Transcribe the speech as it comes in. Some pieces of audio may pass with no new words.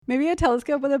Maybe a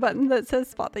telescope with a button that says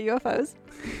spot the UFOs.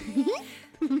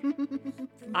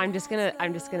 I'm just gonna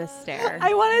stare.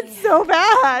 I want it so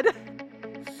bad.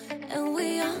 And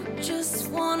we all just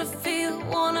wanna feel,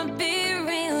 wanna be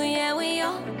real. Yeah, we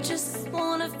all just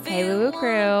wanna feel. Hey, Woo Woo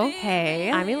Crew. Hey.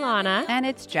 I'm Ilana. And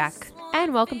it's Jack.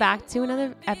 And welcome back to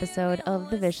another episode of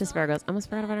The Vicious Virgos. I almost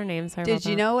forgot about our names. Sorry Did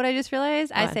you know what I just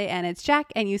realized? I say, and it's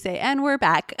Jack, and you say, and we're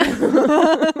back.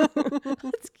 That's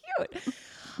cute.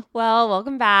 Well,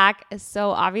 welcome back. So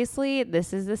obviously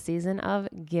this is the season of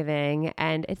giving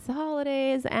and it's the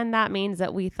holidays. And that means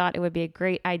that we thought it would be a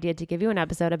great idea to give you an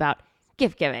episode about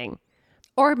gift giving.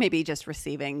 Or maybe just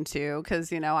receiving too,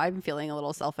 because, I'm feeling a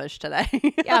little selfish today.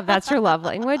 Yeah, if that's your love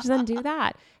language, then do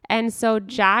that. And so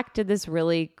Jack did this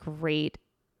really great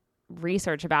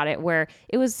research about it where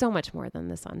it was so much more than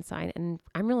the sun sign. And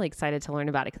I'm really excited to learn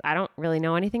about it because I don't really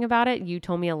know anything about it. You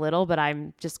told me a little, but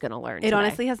I'm just going to learn It today.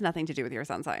 honestly has nothing to do with your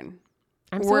sun sign.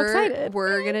 I'm so excited.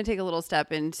 We're going to take a little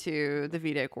step into the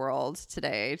Vedic world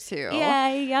today too.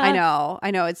 Yeah. I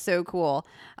know. It's so cool.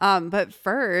 But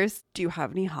first, do you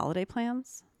have any holiday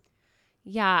plans?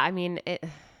 Yeah. I mean,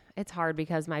 it's hard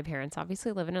because my parents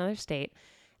obviously live in another state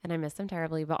and I miss them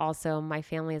terribly, but also my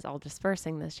family is all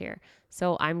dispersing this year.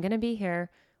 So I'm going to be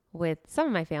here with some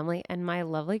of my family and my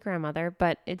lovely grandmother,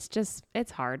 but it's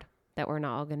hard that we're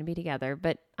not all going to be together,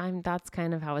 but that's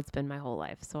kind of how it's been my whole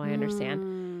life. So I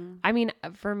understand. I mean,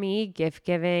 for me, gift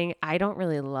giving, I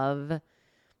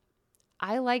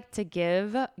like to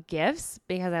give gifts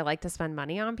because I like to spend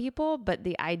money on people, but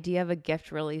the idea of a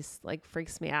gift really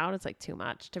freaks me out. It's too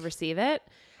much to receive it.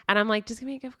 And I'm like, just give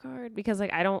me a gift card because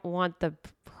I don't want the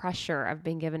pressure of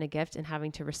being given a gift and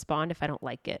having to respond if I don't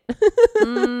like it. Which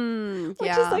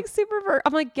is super,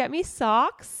 I'm like, get me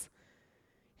socks,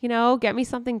 get me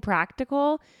something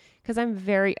practical. Cause are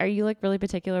you really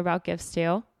particular about gifts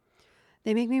too?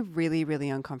 They make me really, really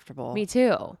uncomfortable. Me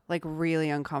too. Really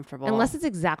uncomfortable. Unless it's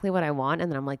exactly what I want.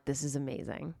 And then I'm like, this is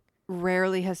amazing.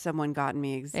 Rarely has someone gotten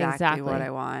me exactly what I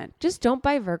want. Just don't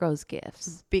buy Virgos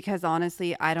gifts. Because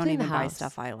honestly, I don't Clean even the buy house.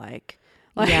 stuff I like.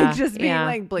 Just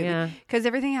being blatant. Because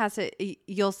everything has to,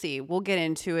 you'll see, we'll get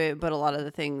into it, but a lot of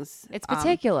the things. It's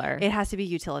particular. It has to be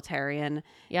utilitarian.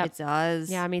 Yep. It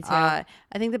does. Yeah, me too. I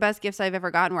think the best gifts I've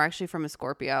ever gotten were actually from a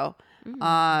Scorpio.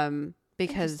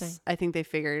 Because I think they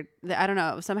figured, I don't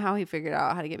know, somehow he figured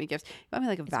out how to get me gifts. He got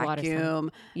me a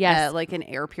vacuum, an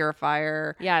air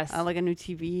purifier, yes, a new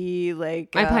TV.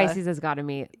 My Pisces has gotten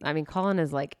me. I mean, Colin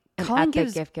is an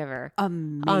epic gift giver,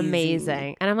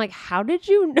 amazing. And I'm like, how did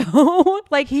you know?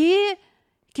 He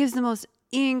gives the most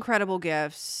incredible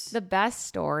gifts. The best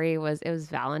story was it was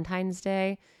Valentine's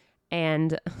Day,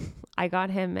 and I got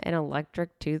him an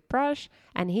electric toothbrush,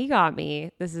 and he got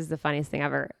me. This is the funniest thing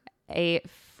ever. A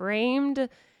framed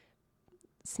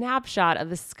snapshot of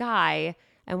the sky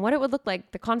and what it would look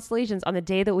like, the constellations on the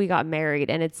day that we got married.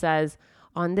 And it says,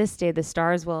 on this day, the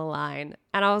stars will align.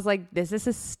 And I was like, this is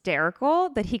hysterical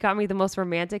that he got me the most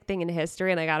romantic thing in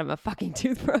history. And I got him a fucking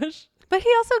toothbrush. But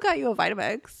he also got you a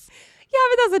Vitamix.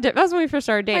 Yeah, but that's when we first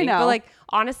started dating. I know. But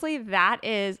honestly, that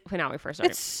is when we first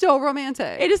started. It's so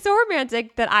romantic. It is so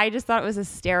romantic that I just thought it was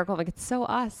hysterical. It's so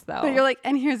us though. But you're like,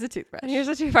 and here's a toothbrush. And here's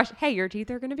a toothbrush. Hey, your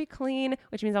teeth are going to be clean,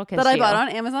 which means I'll kiss you. That I bought on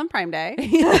Amazon Prime Day.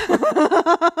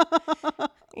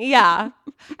 Yeah.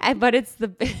 But it's the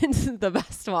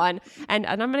best one. And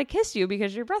I'm going to kiss you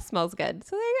because your breath smells good.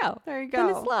 So there you go. There you go.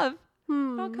 And it's love.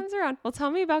 It all comes around. Well,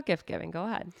 tell me about gift giving. Go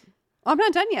ahead. I'm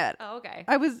not done yet. Oh, okay.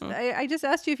 I just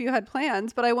asked you if you had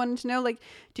plans, but I wanted to know,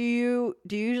 do you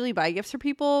usually buy gifts for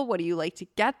people? What do you like to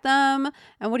get them?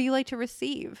 And what do you like to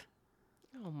receive?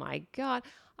 Oh my God.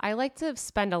 I like to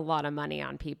spend a lot of money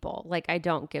on people. I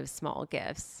don't give small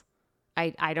gifts.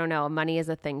 I don't know. Money is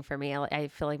a thing for me. I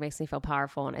feel like it makes me feel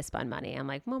powerful when I spend money. I'm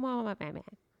like, mama.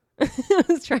 I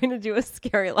was trying to do a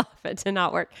scary laugh. It did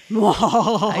not work.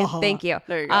 Thank you.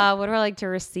 There you go. What do I like to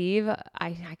receive?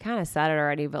 I kind of said it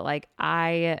already, but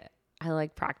I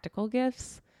like practical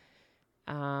gifts.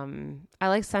 I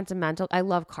like sentimental. I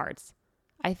love cards.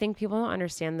 I think people don't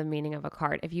understand the meaning of a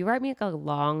card. If you write me a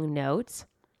long note,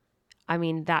 I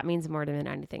mean, that means more than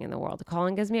anything in the world.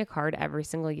 Colin gives me a card every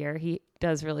single year. He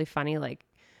does really funny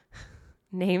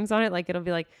names on it. It'll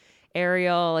be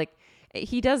Ariel,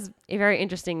 he does very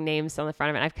interesting names on the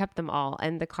front of it. I've kept them all,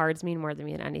 and the cards mean more to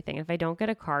me than anything. If I don't get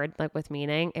a card with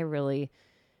meaning, I really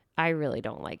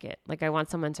don't like it. I want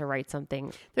someone to write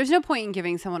something. There's no point in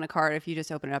giving someone a card if you just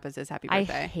open it up as his happy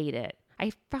birthday. I hate it.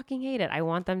 I fucking hate it. I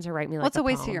want them to write me What's a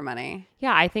waste poem. of your money?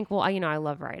 Yeah, I think. Well, I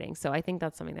love writing, so I think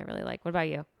that's something I really like. What about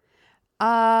you?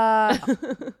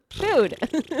 Food.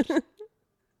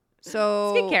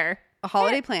 So skincare.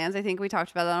 holiday plans. I think we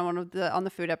talked about that on the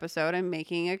food episode. I'm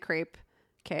making a crepe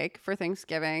cake for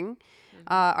Thanksgiving.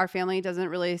 Our family doesn't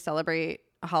really celebrate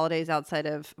holidays outside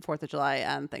of 4th of July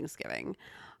and Thanksgiving.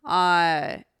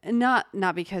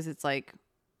 Not because it's like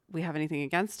we have anything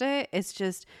against it. It's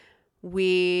just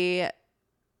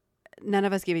none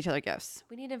of us give each other gifts.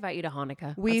 We need to invite you to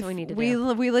Hanukkah. That's what we need to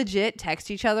do. We legit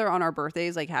text each other on our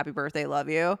birthdays like happy birthday, love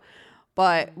you.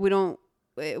 But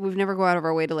we've never go out of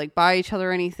our way to like buy each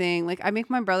other anything. Like I make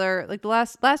my brother, like the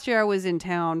last year I was in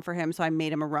town for him, so I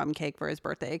made him a rum cake for his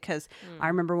birthday because I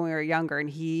remember when we were younger and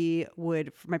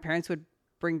my parents would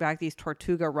bring back these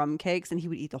Tortuga rum cakes and he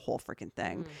would eat the whole freaking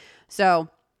thing. So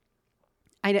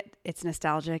it's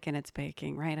nostalgic and it's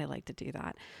baking, right? I like to do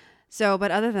that. So,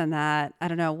 but other than that, I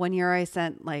don't know. One year I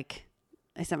sent my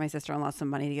sister-in-law some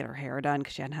money to get her hair done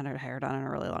because she hadn't had her hair done in a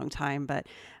really long time. But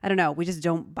I don't know. We just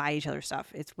don't buy each other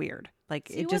stuff. It's weird. Like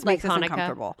so it just makes us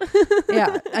uncomfortable.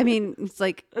 Yeah. I mean, it's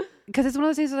like, because it's one of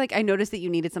those things where like I noticed that you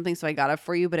needed something, so I got it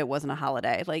for you, but it wasn't a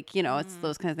holiday. Like, you know, it's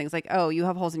those kind of things like, oh, you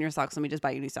have holes in your socks. Let me just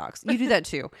buy you new socks. You do that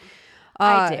too.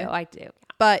 I do.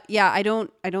 But yeah, I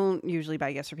don't usually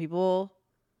buy gifts for people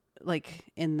like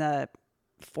in the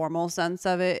formal sense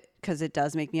of it because it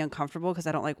does make me uncomfortable because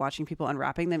I don't like watching people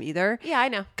unwrapping them either. Yeah, I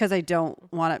know. Because I don't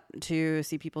want to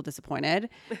see people disappointed.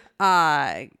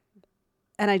 And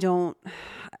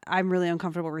I'm really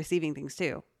uncomfortable receiving things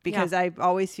too because I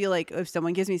always feel like if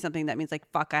someone gives me something, that means like,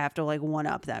 fuck, I have to like one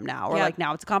up them now. Or like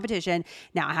now it's a competition.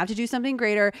 Now I have to do something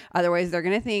greater. Otherwise they're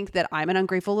going to think that I'm an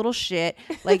ungrateful little shit.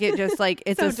 Like it just like,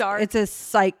 it's it's a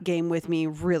psych game with me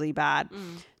really bad.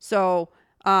 So,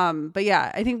 but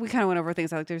yeah, I think we kind of went over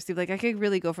things I like to receive. Like I could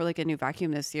really go for like a new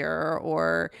vacuum this year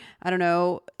or I don't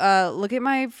know, look at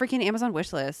my freaking Amazon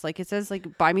wish list. Like it says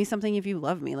like, buy me something if you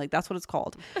love me. Like that's what it's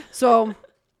called. So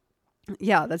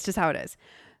yeah, that's just how it is.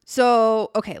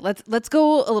 So, okay, let's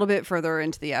go a little bit further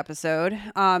into the episode.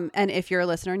 And if you're a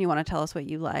listener and you want to tell us what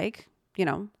you like, you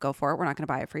know, go for it. We're not going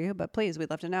to buy it for you, but please, we'd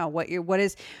love to know what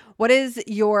is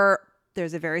your,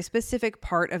 there's a very specific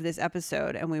part of this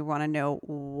episode and we want to know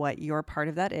what your part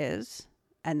of that is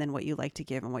and then what you like to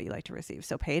give and what you like to receive.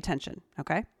 So pay attention.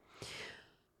 Okay.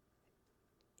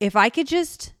 If I could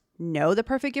just know the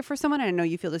perfect gift for someone, and I know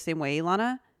you feel the same way,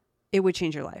 Ilana, it would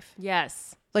change your life.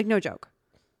 Yes. Like no joke.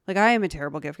 Like I am a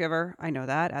terrible gift giver. I know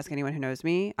that. Ask anyone who knows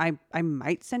me. I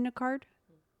might send a card,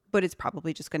 but it's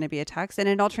probably just going to be a text. And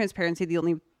in all transparency, the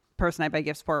only person I buy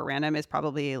gifts for at random is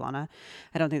probably Ilana.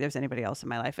 I don't think there's anybody else in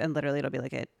my life. And literally it'll be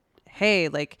like, hey,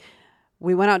 like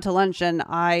we went out to lunch and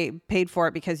I paid for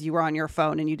it because you were on your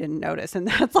phone and you didn't notice. And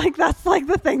that's like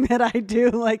the thing that I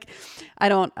do. Like I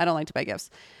don't like to buy gifts.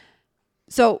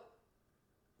 So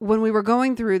when we were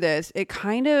going through this,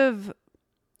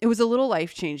 it was a little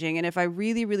life-changing. And if I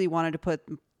really, really wanted to put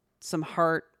some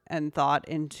heart and thought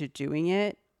into doing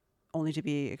it, only to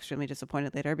be extremely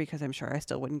disappointed later because I'm sure I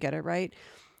still wouldn't get it right,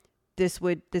 this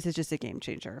is just a game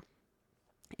changer.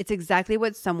 It's exactly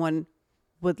what someone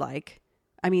would like.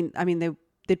 I mean,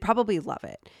 they'd probably love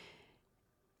it.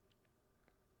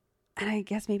 And I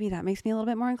guess maybe that makes me a little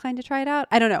bit more inclined to try it out.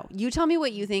 I don't know. You tell me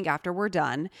what you think after we're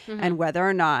done and whether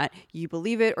or not you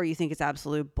believe it or you think it's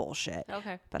absolute bullshit.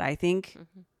 Okay. But I think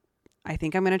I'm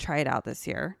going to try it out this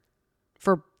year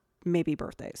for maybe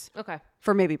birthdays. Okay.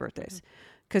 For maybe birthdays.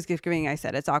 Because gift giving, I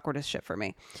said, it's awkward as shit for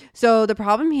me. So the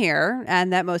problem here,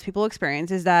 and that most people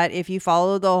experience, is that if you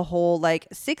follow the whole like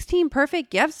 16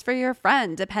 perfect gifts for your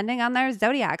friend, depending on their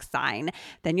zodiac sign,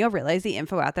 then you'll realize the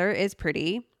info out there is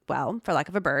pretty, well, for lack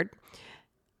of a better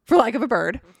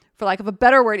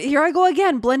word. Here I go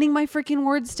again, blending my freaking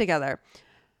words together.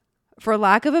 For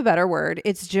lack of a better word,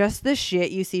 it's just the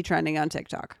shit you see trending on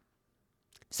TikTok.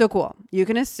 So cool. You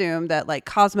can assume that like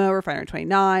Cosmo,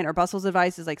 Refinery29, or Bustle's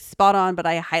advice is like spot on, but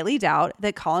I highly doubt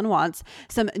that Colin wants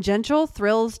some Gentle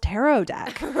Thrills tarot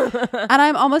deck. And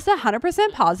I'm almost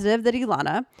 100% positive that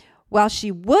Ilana, while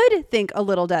she would think a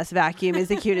little desk vacuum is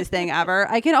the cutest thing ever,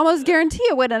 I can almost guarantee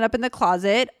it would end up in the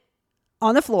closet,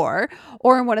 on the floor,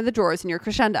 or in one of the drawers in your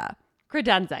credenza.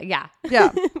 Yeah.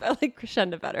 I like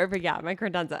crescenda better, but yeah, my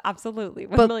credenza, absolutely,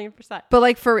 1,000,000%. But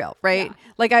like for real, right?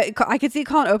 Yeah. Like I could see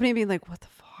Colin opening and being like, what the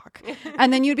fuck?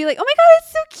 And then you'd be like, oh my God,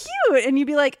 it's so cute. And you'd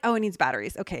be like, oh, it needs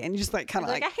batteries. Okay. And you just like kind of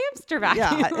like a hamster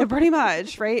vacuum. Yeah, pretty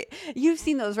much, right? You've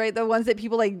seen those, right? The ones that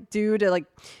people like do to like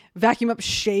vacuum up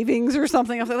shavings or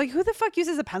something. I was like, who the fuck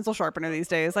uses a pencil sharpener these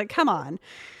days? Like, come on.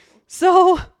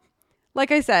 So like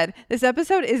I said, this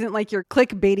episode isn't like your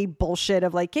clickbaity bullshit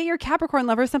of like, get your Capricorn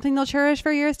lover something they'll cherish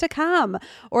for years to come.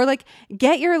 Or like,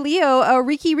 get your Leo a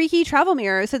Riki travel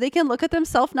mirror so they can look at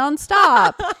themselves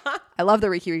nonstop. I love the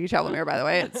Riki travel mirror, by the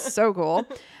way. It's so cool.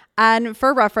 And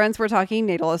for reference, we're talking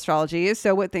natal astrology.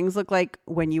 So what things look like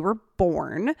when you were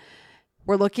born.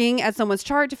 We're looking at someone's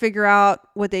chart to figure out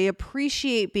what they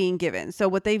appreciate being given. So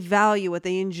what they value, what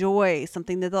they enjoy,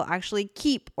 something that they'll actually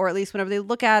keep, or at least whenever they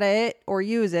look at it or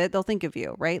use it, they'll think of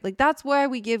you, right? Like that's why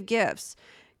we give gifts,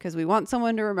 because we want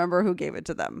someone to remember who gave it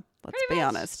to them. Let's be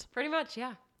honest. Pretty much,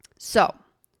 yeah. So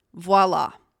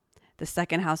voila, the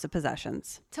second house of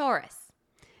possessions. Taurus.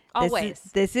 Always.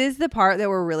 This is the part that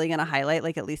we're really going to highlight,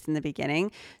 like at least in the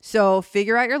beginning. So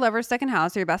figure out your lover's second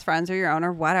house or your best friends or your own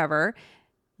or whatever.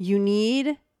 You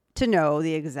need to know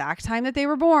the exact time that they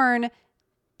were born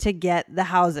to get the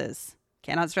houses.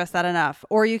 Cannot stress that enough.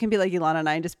 Or you can be like Ilana and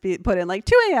I and just put in like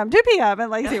 2 a.m., 2 p.m.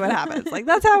 and like see what happens. Like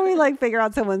that's how we like figure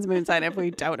out someone's moon sign if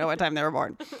we don't know what time they were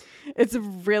born. It's not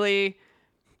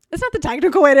the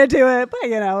technical way to do it, but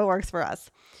it works for us.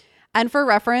 And for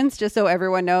reference, just so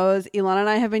everyone knows, Ilana and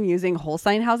I have been using whole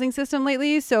sign housing system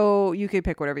lately, so you could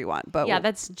pick whatever you want. But yeah,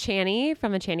 that's Chani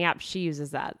from the Chani app. She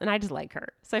uses that, and I just like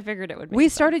her, so I figured it would. We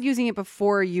started using it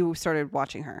before you started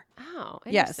watching her. Oh,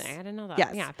 interesting. Yes. I didn't know that.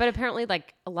 Yes. Yeah, but apparently,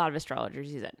 like a lot of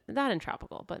astrologers use it. Not in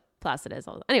tropical, but Placid is.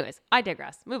 Anyways, I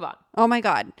digress. Move on. Oh my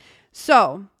God.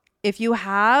 So if you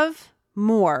have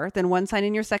more than one sign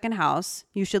in your second house,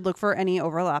 you should look for any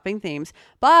overlapping themes.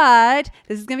 But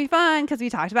this is going to be fun because we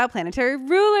talked about planetary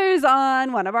rulers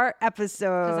on one of our episodes.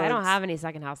 Because I don't have any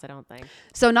second house, I don't think.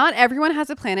 So not everyone has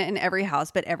a planet in every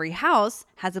house, but every house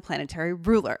has a planetary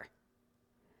ruler.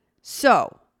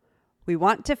 So we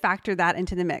want to factor that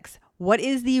into the mix. What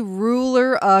is the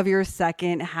ruler of your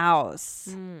second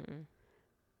house?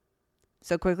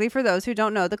 So quickly, for those who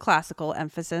don't know the classical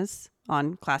emphasis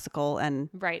on classical and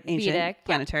ancient Vedic,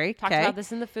 planetary. Talked about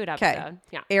this in the food episode.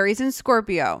 Yeah. Aries and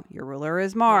Scorpio. Your ruler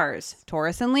is Mars.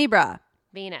 Taurus and Libra.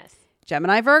 Venus.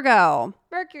 Gemini, Virgo.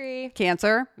 Mercury.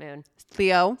 Cancer. Moon.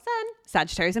 Leo. Sun.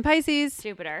 Sagittarius and Pisces.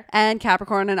 Jupiter. And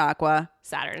Capricorn and Aqua.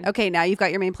 Saturn. Okay, now you've got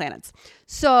your main planets.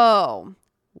 So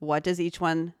what does each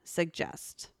one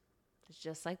suggest? It's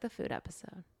just like the food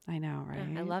episode. I know, right?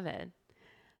 Yeah, I love it.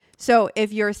 So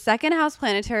if your second house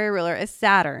planetary ruler is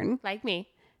Saturn, like me,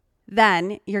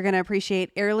 then you're going to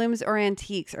appreciate heirlooms or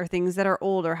antiques or things that are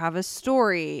old or have a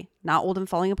story. Not old and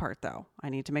falling apart, though. I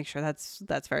need to make sure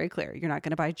that's very clear. You're not going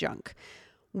to buy junk.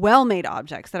 Well-made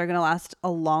objects that are going to last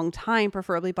a long time,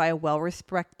 preferably by a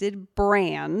well-respected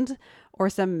brand or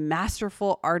some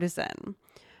masterful artisan.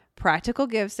 Practical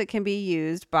gifts that can be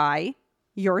used by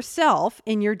yourself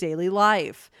in your daily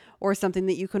life or something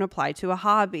that you can apply to a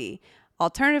hobby.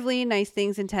 Alternatively, nice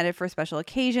things intended for special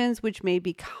occasions, which may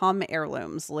become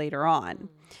heirlooms later on.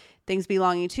 Things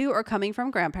belonging to or coming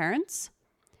from grandparents.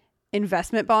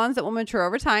 Investment bonds that will mature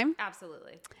over time.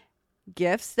 Absolutely.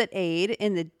 Gifts that aid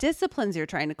in the disciplines you're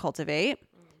trying to cultivate.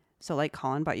 So like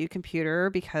Colin bought you a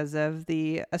computer because of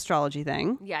the astrology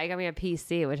thing. Yeah, he got me a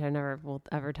PC, which I never will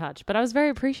ever touch. But I was very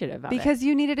appreciative of it. Because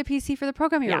you needed a PC for the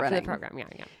program you were running. For the program,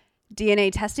 yeah. DNA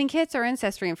testing kits or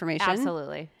ancestry information.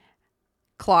 Absolutely.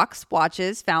 Clocks,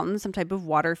 watches, fountains, some type of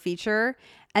water feature.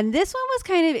 And this one was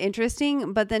kind of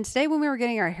interesting. But then today when we were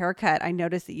getting our haircut, I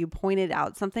noticed that you pointed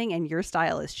out something and your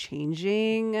style is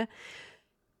changing.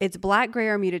 It's black, gray,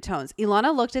 or muted tones.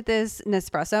 Ilana looked at this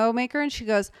Nespresso maker and she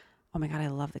goes, oh my God, I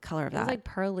love the color of that. It was like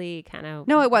pearly kind of.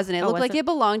 No, it wasn't. It looked like it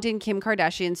belonged in Kim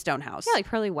Kardashian's Stonehouse. Yeah, like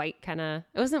pearly white kind of.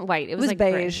 It wasn't white. It was like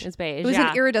beige. It was beige. It was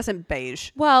an iridescent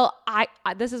beige. Well, I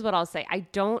this is what I'll say.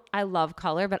 I love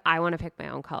color, but I want to pick my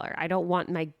own color. I don't want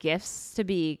my gifts to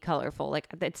be colorful. Like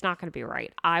it's not going to be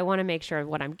right. I want to make sure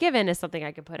what I'm given is something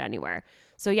I can put anywhere.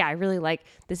 So yeah, I really like,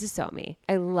 this is so me.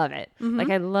 I love it. Mm-hmm. Like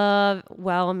I love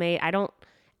well-made.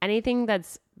 Anything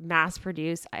that's mass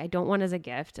produced, I don't want as a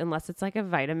gift unless it's like a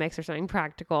Vitamix or something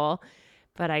practical.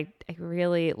 But I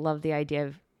really love the idea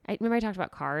of, remember I talked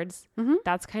about cards? Mm-hmm.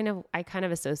 That's I kind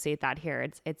of associate that here.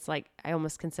 It's like, I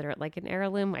almost consider it like an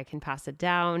heirloom. I can pass it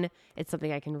down. It's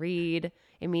something I can read.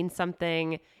 It means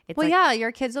something. It's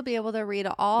your kids will be able to read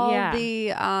all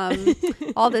the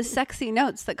all the sexy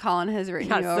notes that Colin has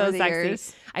written over the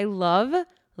years. I love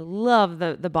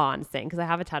the bonds thing because I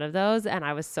have a ton of those and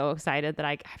I was so excited that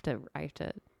I have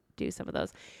to do some of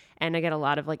those, and I get a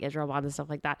lot of like Israel bonds and stuff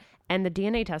like that. And the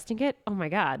DNA testing kit, oh my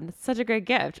God, it's such a great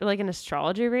gift. Or like an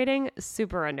astrology reading,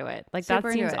 super into it. Like that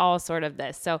seems all sort of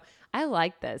this. So I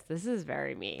like this. This is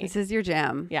very me. This is your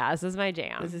jam. Yeah, this is my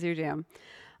jam. This is your jam.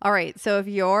 All right. So if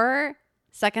your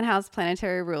second house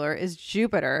planetary ruler is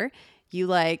Jupiter, you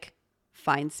like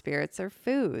fine spirits or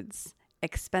foods,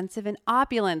 expensive and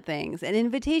opulent things, an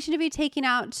invitation to be taken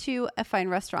out to a fine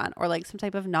restaurant or like some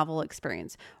type of novel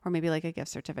experience, or maybe like a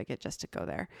gift certificate just to go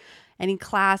there. Any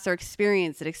class or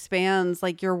experience that expands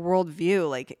like your worldview,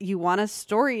 like you want a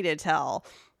story to tell.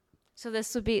 So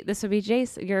this would be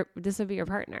Jason. This would be your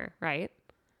partner, right?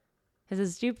 This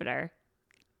is Jupiter.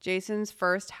 Jason's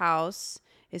first house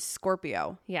is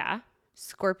Scorpio. Yeah.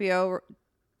 Scorpio,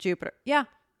 Jupiter. Yeah.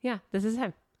 Yeah. This is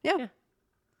him. Yeah.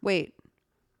 Wait.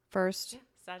 First. Yeah.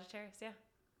 Sagittarius. Yeah.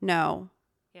 No.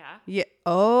 Yeah. Yeah.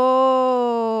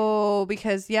 Oh,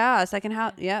 because second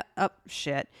house. Yeah. Oh,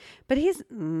 shit. But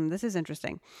this is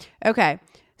interesting. Okay.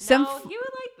 You would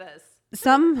like this.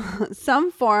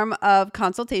 Some form of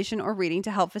consultation or reading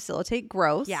to help facilitate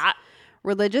growth. Yeah.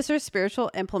 Religious or spiritual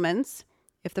implements,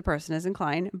 if the person is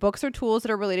inclined. Books or tools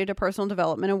that are related to personal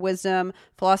development and wisdom,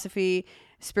 philosophy,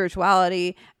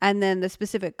 spirituality. And then the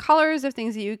specific colors of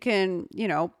things that you can,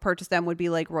 purchase them would be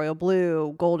like royal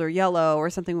blue, gold or yellow, or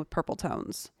something with purple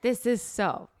tones. This is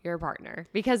so your partner,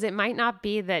 because it might not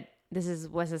be that this is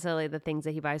necessarily the things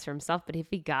that he buys for himself, but if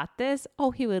he got this,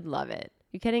 he would love it.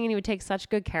 You kidding? And he would take such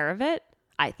good care of it,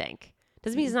 I think.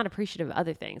 Doesn't mean he's not appreciative of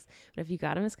other things. But if you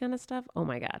got him this kind of stuff, oh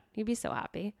my God, he'd be so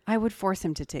happy. I would force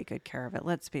him to take good care of it.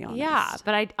 Let's be honest. Yeah,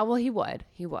 but he would.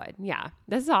 He would. Yeah.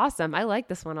 This is awesome. I like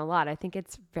this one a lot. I think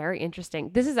it's very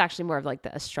interesting. This is actually more of like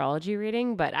the astrology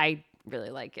reading, but I really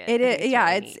like it. It is.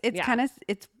 Yeah. It's kind of,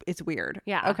 it's weird.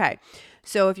 Yeah. Okay.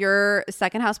 So if your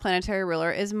second house planetary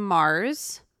ruler is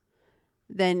Mars,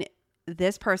 then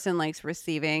this person likes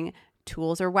receiving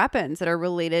tools or weapons that are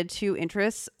related to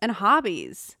interests and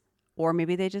hobbies. Or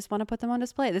maybe they just want to put them on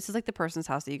display. This is like the person's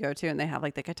house that you go to and they have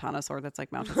like the katana sword that's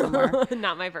like mounted somewhere.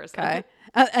 Not my person. Okay.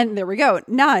 And there we go.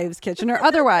 Knives, kitchen or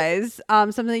otherwise.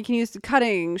 Something that you can use to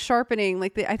cutting, sharpening.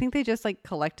 I think they just like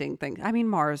collecting things. I mean,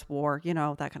 Mars, war,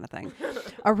 that kind of thing.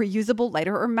 A reusable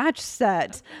lighter or match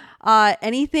set.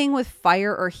 Anything with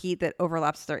fire or heat that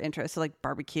overlaps their interests. So like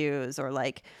barbecues or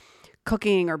like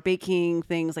cooking or baking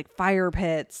things like fire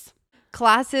pits.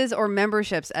 Classes or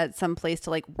memberships at some place to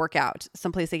like work out,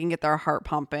 someplace they can get their heart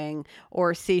pumping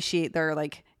or satiate their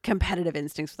like competitive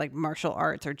instincts with like martial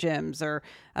arts or gyms or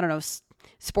I don't know,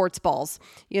 sports balls,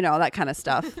 that kind of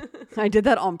stuff. I did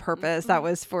that on purpose. That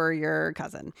was for your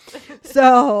cousin.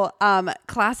 So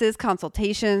classes,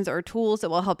 consultations, or tools that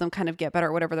will help them kind of get better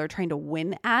at whatever they're trying to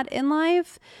win at in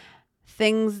life.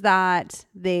 Things that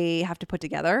they have to put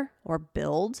together or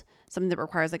build. Something that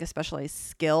requires like a specialized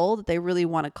skill that they really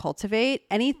want to cultivate.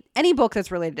 Any book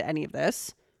that's related to any of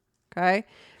this. Okay.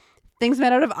 Things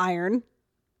made out of iron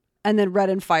and then red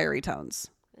and fiery tones.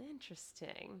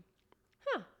 Interesting.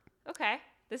 Huh. Okay.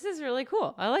 This is really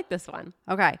cool. I like this one.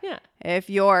 Okay. Yeah. If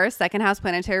your second house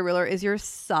planetary ruler is your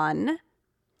sun,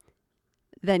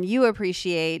 then you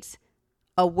appreciate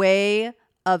a way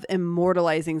of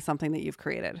immortalizing something that you've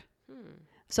created.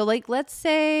 So like, let's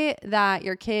say that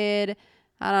your kid,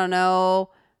 I don't know,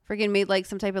 freaking made like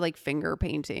some type of like finger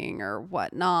painting or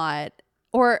whatnot.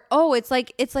 Or, it's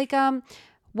like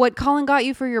what Colin got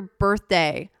you for your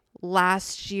birthday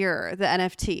last year, the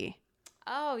NFT.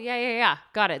 Oh, yeah.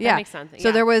 Got it. That makes sense.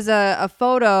 So there was a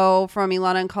photo from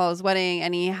Ilana and Colin's wedding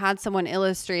and he had someone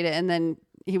illustrate it and then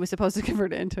he was supposed to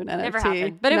convert it into an NFT. Never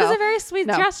happened. But it was a very sweet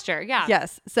gesture. Yeah.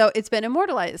 Yes. So it's been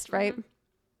immortalized, right? Mm-hmm.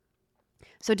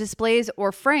 So displays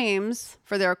or frames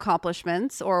for their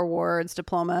accomplishments or awards,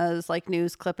 diplomas, like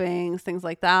news clippings, things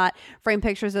like that. Frame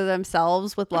pictures of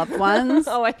themselves with loved ones.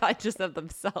 I thought just of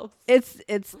themselves.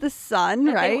 It's the sun,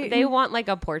 right? They want like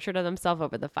a portrait of themselves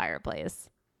over the fireplace.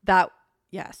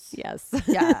 Yes. Yes.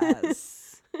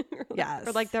 Yes. Yes.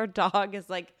 Or like their dog is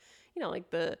like, like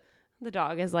the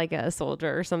dog is like a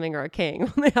soldier or something or a king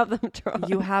when they have them drawn.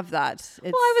 You have that.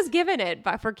 I was given it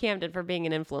for Camden for being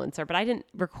an influencer, but I didn't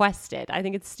request it. I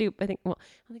think it's stupid. I don't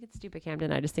think it's stupid,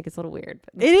 Camden. I just think it's a little weird.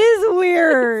 It is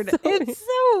weird. It's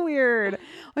so weird.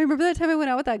 I remember that time I went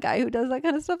out with that guy who does that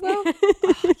kind of stuff though.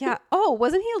 Yeah. Oh,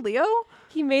 wasn't he a Leo?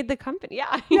 He made the company.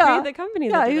 Yeah. He made the company.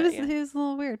 Yeah. He was a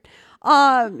little weird.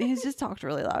 He just talked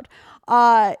really loud.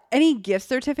 Any gift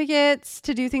certificates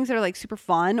to do things that are like super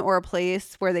fun or a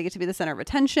place where they get to be the center of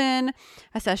attention,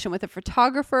 a session with a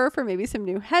photographer for maybe some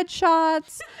new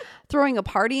headshots, throwing a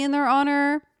party in their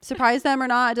honor, surprise them or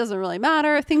not. It doesn't really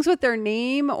matter. Things with their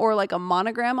name or like a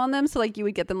monogram on them. So like you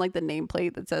would get them like the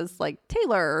nameplate that says like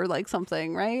Taylor or like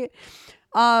something, right?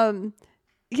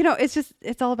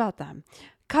 It's all about them.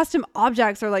 Custom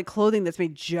objects are like clothing that's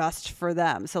made just for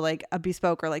them. So like a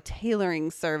bespoke or like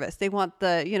tailoring service. They want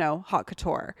the, haute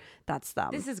couture. That's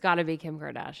them. This has got to be Kim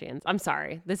Kardashian's. I'm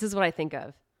sorry. This is what I think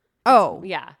of. Oh,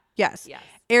 yeah. Yes.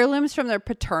 Heirlooms from their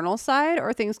paternal side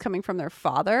or things coming from their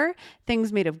father.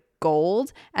 Things made of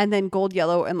gold and then gold,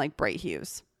 yellow, and like bright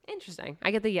hues. Interesting.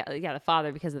 I get the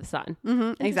father because of the son.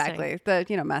 Mm-hmm, exactly.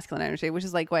 The, masculine energy, which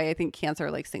is like why I think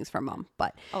Cancer likes things from mom.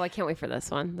 But I can't wait for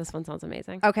this one. This one sounds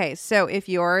amazing. Okay. So if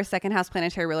your second house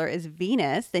planetary ruler is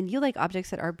Venus, then you like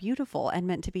objects that are beautiful and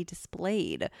meant to be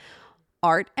displayed.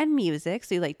 Art and music.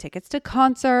 So you like tickets to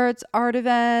concerts, art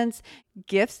events,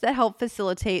 gifts that help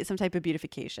facilitate some type of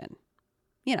beautification.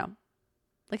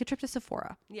 Like a trip to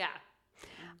Sephora. Yeah.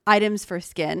 Items for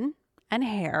skin and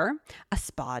hair, a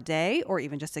spa day, or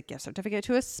even just a gift certificate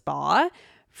to a spa,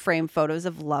 frame photos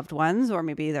of loved ones or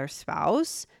maybe their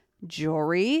spouse,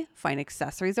 jewelry, fine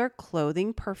accessories or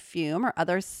clothing, perfume or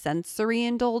other sensory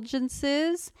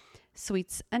indulgences,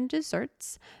 sweets and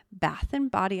desserts, bath and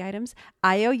body items,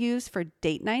 IOUs for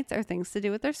date nights or things to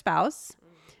do with their spouse,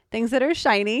 things that are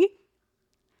shiny,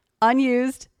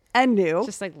 unused, and new.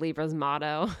 Just like Libra's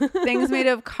motto. Things made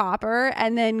of copper,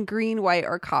 and then green, white,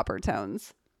 or copper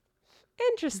tones.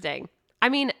 Interesting. I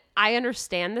mean, I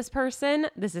understand this person.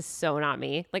 This is so not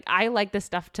me. Like, I like this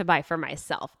stuff to buy for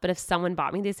myself. But if someone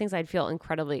bought me these things, I'd feel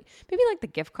incredibly, maybe like the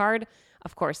gift card.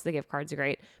 Of course, the gift cards are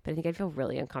great. But I think I'd feel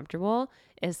really uncomfortable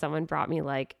if someone brought me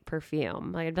like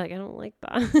perfume. Like, I'd be like, I don't like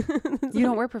that. You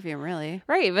don't wear perfume, really.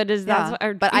 Right. But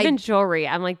even jewelry.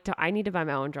 I'm like, I need to buy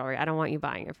my own jewelry. I don't want you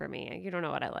buying it for me. You don't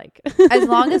know what I like. As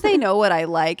long as they know what I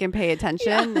like and pay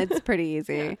attention, it's pretty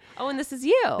easy. Yeah. Oh, and this is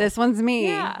you. This one's me.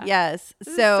 Yeah. Yes. This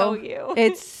is so you.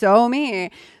 It's so me.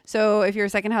 So if your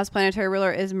second house planetary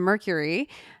ruler is Mercury,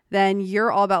 then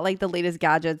you're all about like the latest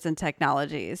gadgets and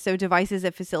technologies. So devices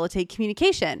that facilitate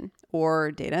communication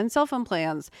or data and cell phone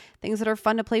plans, things that are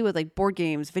fun to play with like board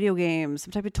games, video games,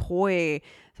 some type of toy,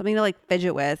 something to like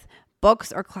fidget with,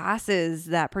 books or classes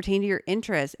that pertain to your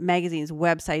interests, magazines,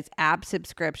 websites, app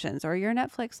subscriptions, or your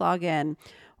Netflix login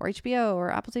or HBO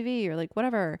or Apple TV or like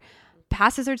whatever.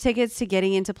 Passes or tickets to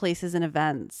getting into places and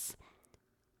events.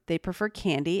 They prefer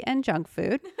candy and junk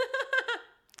food.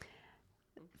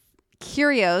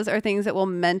 Curios are things that will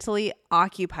mentally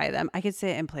occupy them. I could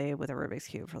sit and play with a Rubik's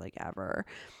Cube for like ever.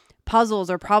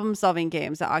 Puzzles or problem-solving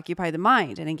games that occupy the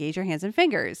mind and engage your hands and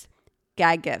fingers.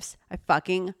 Gag gifts. I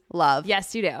fucking love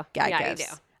Yes, you do. gag yeah, gifts. You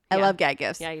do. I love gag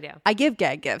gifts. Yeah, you do. I give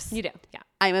gag gifts. You do. Yeah.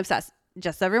 I'm obsessed.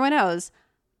 Just so everyone knows,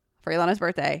 for Ilana's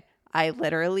birthday, I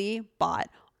literally bought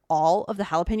all of the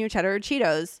jalapeno cheddar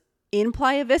Cheetos in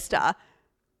Playa Vista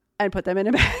and put them in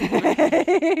a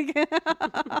bag.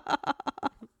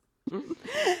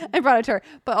 I brought it to her,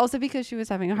 but also because she was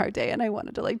having a hard day and I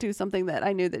wanted to like do something that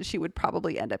I knew that she would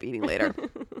probably end up eating later.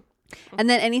 And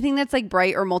then anything that's like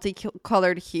bright or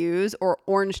multicolored hues or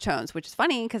orange tones, which is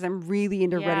funny because I'm really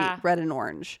into red and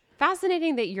orange.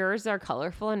 Fascinating that yours are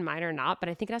colorful and mine are not, but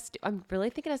I think I really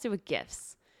think it has to do with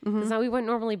gifts. Because now we wouldn't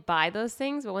normally buy those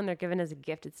things, but when they're given as a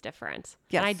gift, it's different.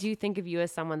 Yes. And I do think of you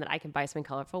as someone that I can buy something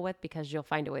colorful with because you'll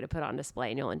find a way to put it on display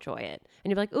and you'll enjoy it.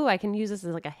 And you'll be like, ooh, I can use this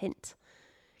as like a hint.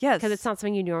 Yes. Because it's not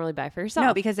something you normally buy for yourself.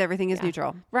 No, because everything is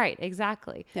neutral. Right.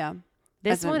 Exactly. Yeah.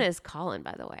 This one is Colin,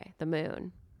 by the way, the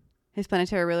moon. His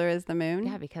planetary ruler is the moon?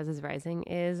 Yeah, because his rising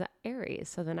is Aries.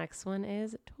 So the next one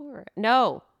is Taurus.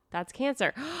 No, that's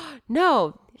Cancer.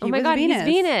 No. Oh my God, he's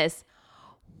Venus.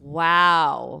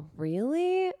 Wow.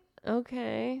 Really?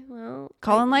 Okay, well,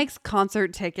 Colin likes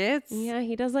concert tickets. Yeah,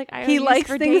 he does like IOUs he likes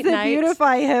for things date that nights.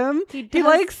 beautify him. He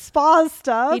likes spa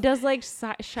stuff. He does like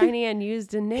shiny and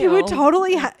used and nail. He would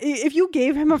totally if you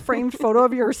gave him a framed photo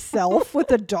of yourself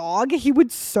with a dog, he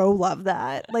would so love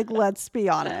that. Like, let's be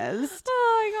honest.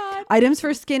 Oh my God. Items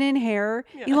for skin and hair.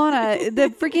 Yeah. Ilana, the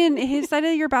freaking his side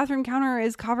of your bathroom counter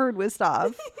is covered with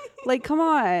stuff. Like, come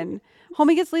on.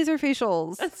 Homie gets laser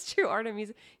facials. That's true. Art and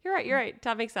music. You're right.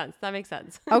 That makes sense.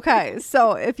 Okay.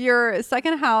 So if your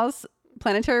second house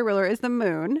planetary ruler is the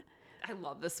moon. I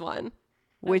love this one.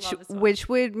 Which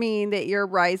would mean that your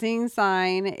rising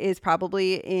sign is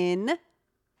probably in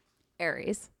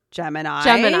Aries.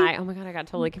 Gemini. Oh my God, I got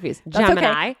totally confused. That's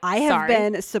Gemini. Okay. I have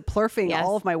been suplurfing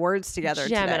all of my words together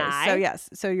Gemini. today. So yes.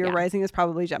 So your rising is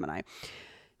probably Gemini.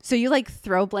 So you like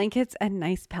throw blankets and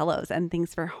nice pillows and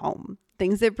things for home.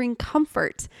 Things that bring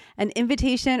comfort, an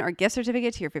invitation or gift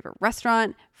certificate to your favorite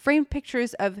restaurant, framed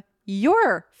pictures of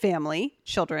your family,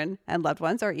 children, and loved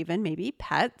ones, or even maybe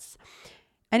pets,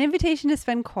 an invitation to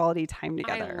spend quality time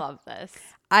together. I love this.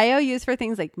 IOUs for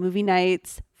things like movie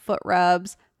nights, foot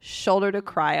rubs, shoulder to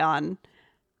cry on,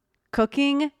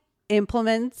 cooking,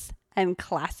 implements, and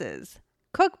classes,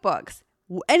 cookbooks,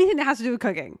 anything that has to do with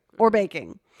cooking or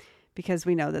baking, because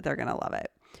we know that they're going to love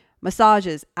it.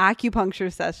 Massages,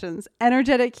 acupuncture sessions,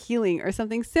 energetic healing, or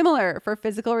something similar for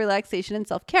physical relaxation and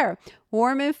self-care.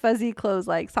 Warm and fuzzy clothes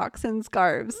like socks and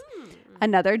scarves.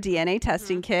 Another DNA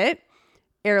testing kit.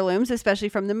 Heirlooms, especially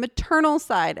from the maternal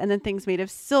side. And then things made of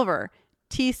silver,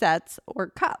 tea sets, or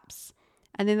cups.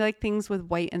 And then like things with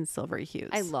white and silvery hues.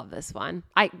 I love this one.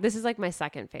 This is like my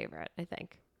second favorite, I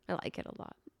think. I like it a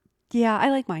lot. Yeah, I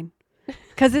like mine.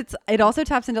 Because it also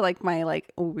taps into like my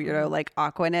like weirdo like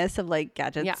aquaness of like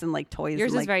gadgets and like toys.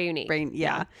 Yours and, is very unique.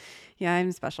 Yeah,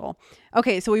 I'm special.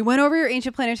 Okay, so we went over your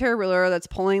ancient planetary ruler that's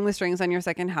pulling the strings on your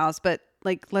second house, but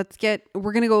like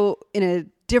we're gonna go in a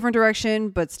different direction,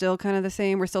 but still kind of the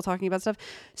same. We're still talking about stuff.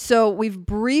 So we've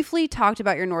briefly talked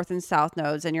about your north and south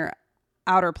nodes and your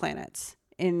outer planets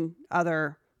in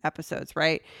other episodes,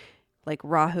 right? Like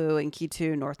Rahu and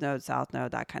Ketu, north node, south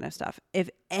node, that kind of stuff. If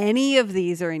any of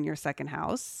these are in your second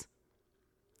house,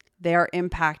 they are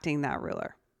impacting that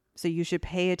ruler. So you should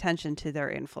pay attention to their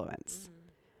influence.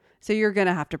 So you're going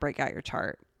to have to break out your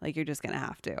chart. Like you're just going to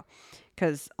have to.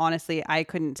 Because honestly, I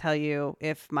couldn't tell you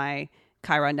if my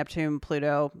Chiron, Neptune,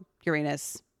 Pluto,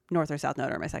 Uranus, north or south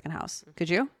node are in my second house. Could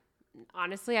you?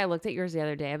 Honestly, I looked at yours the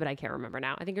other day, but I can't remember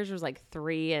now. I think yours was like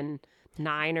 3 and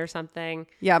 9 or something.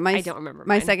 Yeah, I don't remember.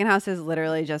 My second house is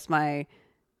literally just my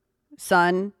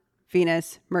Sun,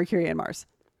 Venus, Mercury, and Mars.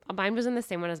 Mine was in the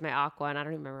same one as my aqua, and I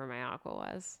don't even remember where my aqua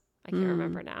was. I can't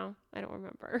remember now. I don't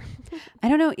remember. I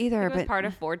don't know either. It was part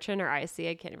of Fortune or IC.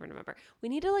 I can't even remember. We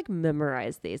need to like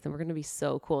memorize these, and we're gonna be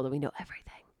so cool that we know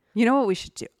everything. You know what we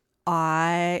should do?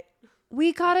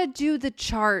 We gotta do the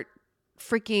chart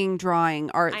freaking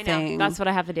drawing art thing. That's what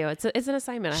I have to do. It's an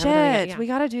assignment. We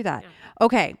gotta do that. Yeah.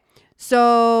 Okay.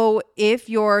 So if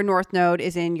your north node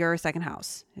is in your second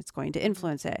house, it's going to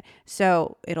influence it.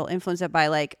 So it'll influence it by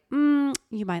like, you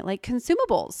might like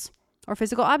consumables or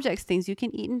physical objects, things you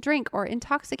can eat and drink, or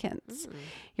intoxicants.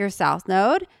 Your south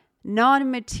node,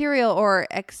 non-material or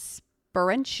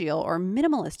experiential or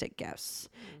minimalistic gifts,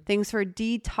 things for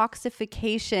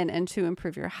detoxification and to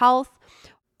improve your health,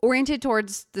 oriented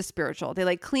towards the spiritual. They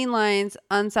like clean lines,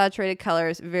 unsaturated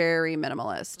colors, very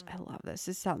minimalist. I love this.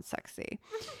 This sounds sexy.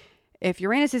 If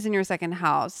Uranus is in your second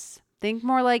house, think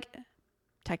more like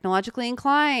technologically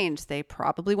inclined. They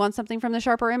probably want something from the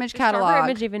Sharper Image catalog. Does Sharper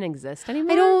Image even exist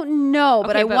anymore? I don't know,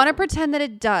 but I want to pretend that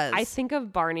it does. I think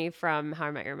of Barney from How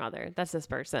I Met Your Mother. That's this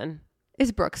person.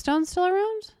 Is Brookstone still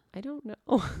around? I don't know.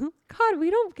 God, we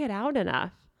don't get out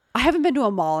enough. I haven't been to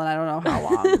a mall in I don't know how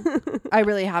long. I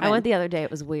really haven't. I went the other day.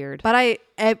 It was weird. But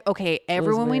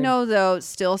everyone we know though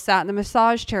still sat in the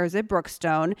massage chairs at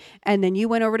Brookstone, and then you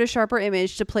went over to Sharper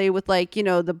Image to play with like,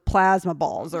 the plasma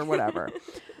balls or whatever.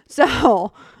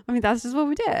 So, I mean, that's just what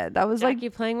we did. That was Jackie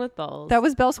playing with balls. That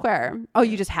was Bell Square. Oh,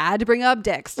 you just had to bring up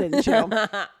dicks, didn't you?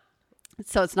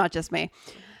 So it's not just me.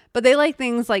 But they like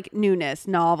things like newness,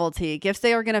 novelty, gifts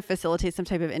they are going to facilitate some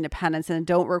type of independence and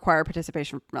don't require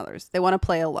participation from others. They want to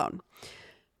play alone.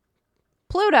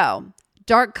 Pluto,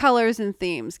 dark colors and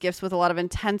themes, gifts with a lot of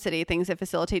intensity, things that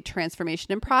facilitate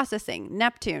transformation and processing.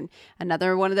 Neptune,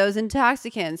 another one of those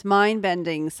intoxicants,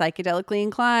 mind-bending, psychedelically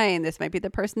inclined. This might be the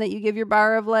person that you give your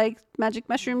bar of like magic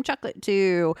mushroom chocolate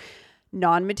to.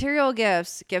 Non-material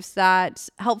gifts that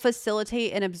help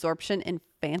facilitate an absorption in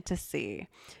fantasy.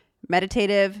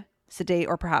 Meditative, sedate,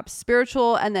 or perhaps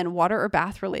spiritual, and then water or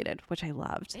bath related, which I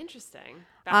loved. Interesting.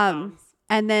 And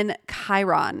then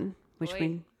Chiron, which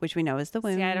we know is the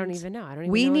womb. See, I don't even know.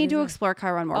 We need to explore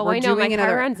Chiron more. Oh, I know. My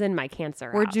Chiron's in my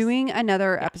Cancer. We're doing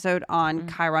another episode on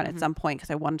Chiron at some point because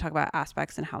I want to talk about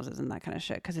aspects and houses and that kind of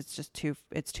shit because it's just too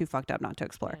fucked up not to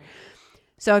explore. Yeah.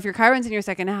 So if your Chiron's in your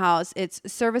second house, it's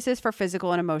services for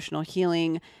physical and emotional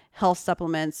healing, health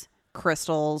supplements,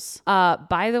 crystals.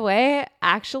 By the way,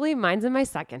 actually mine's in my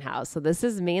second house. So this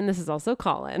is me and this is also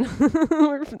Colin.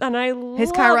 And his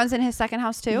Chiron's in his second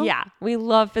house too? Yeah. We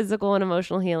love physical and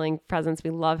emotional healing presence. We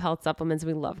love health supplements.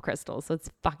 We love crystals. So it's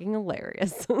fucking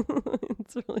hilarious.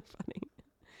 It's really funny.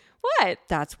 What?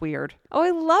 That's weird. Oh,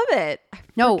 I love it.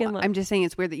 I'm just saying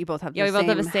it's weird that you both have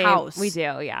the same house. We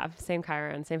do, yeah. Same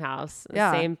Chiron, same house,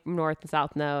 same north and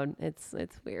south node. It's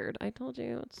weird. I told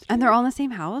you. And they're all in the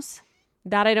same house?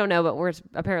 That I don't know, but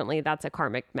apparently that's a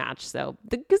karmic match. So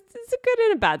it's a good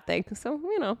and a bad thing. So,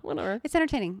 whatever. It's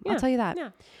entertaining. Yeah. I'll tell you that.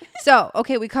 Yeah. So,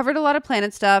 okay, we covered a lot of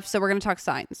planet stuff. So we're going to talk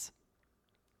signs.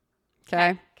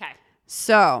 Okay.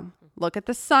 So look at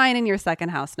the sign in your second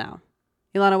house now.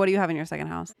 Ilana, what do you have in your second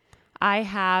house? I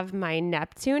have my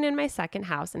Neptune in my second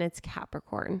house and it's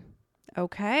Capricorn.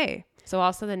 Okay. So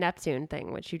also the Neptune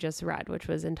thing, which you just read, which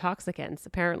was intoxicants.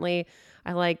 Apparently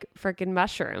I like freaking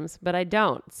mushrooms, but I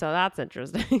don't. So that's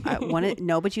interesting.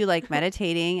 But you like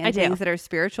meditating and things that are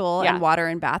spiritual and water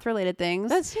and bath related things.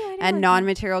 That's true. And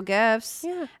non-material gifts.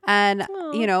 Yeah. And,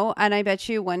 and I bet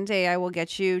you one day I will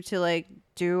get you to like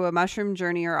do a mushroom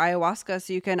journey or ayahuasca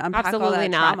so you can unpack Absolutely all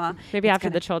that not. trauma. Maybe after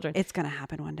the children. It's going to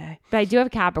happen one day. But I do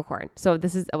have Capricorn. So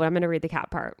this is what I'm going to read the cat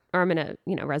part, or I'm going to,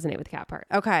 resonate with the cat part.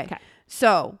 Okay.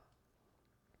 So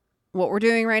what we're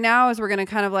doing right now is we're going to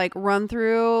kind of like run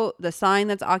through the sign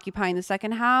that's occupying the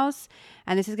second house.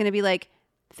 And this is going to be like,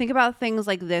 think about things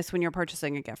like this when you're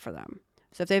purchasing a gift for them.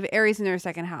 So if they have Aries in their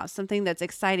second house, something that's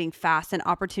exciting, fast, and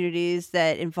opportunities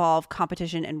that involve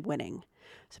competition and winning.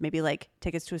 So maybe like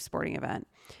tickets to a sporting event.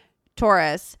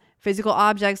 Taurus, physical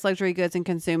objects, luxury goods, and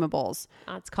consumables.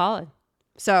 Let's call it.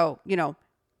 So,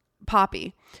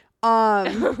 Poppy.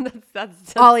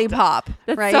 That's Olipop.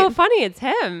 That's right? so funny. It's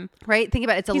him. Right? Think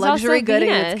about it. It's a He's luxury also good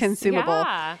Venus. and it's consumable.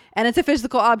 Yeah. And it's a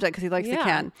physical object because he likes the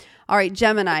can. All right,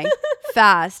 Gemini.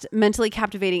 Fast, mentally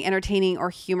captivating, entertaining, or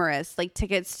humorous. Like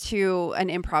tickets to an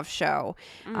improv show.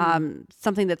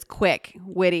 Something that's quick,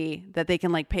 witty, that they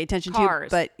can like pay attention to.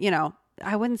 But,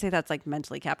 I wouldn't say that's like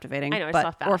mentally captivating. I know,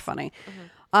 but, or funny.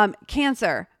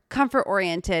 Cancer.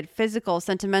 Comfort-oriented, physical,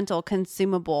 sentimental,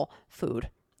 consumable, food.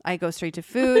 I go straight to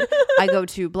food. I go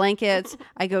to blankets.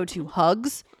 I go to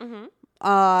hugs.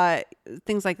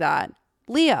 Things like that.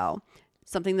 Leo,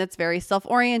 something that's very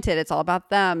self-oriented. It's all about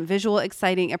them. Visual,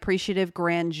 exciting, appreciative,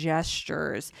 grand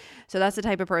gestures. So that's the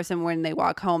type of person when they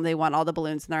walk home, they want all the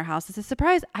balloons in their house. It's a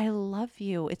surprise. I love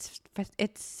you. It's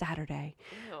Saturday.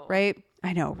 Ew. Right?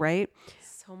 I know, right?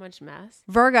 So much mess.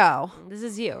 Virgo. This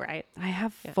is you, right? I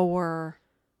have 4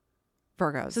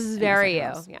 Virgos. This is very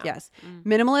you. Yeah. Yes.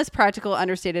 Minimalist, practical,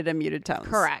 understated, and muted tones.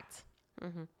 Correct.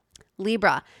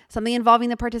 Libra, something involving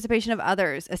the participation of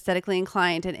others, aesthetically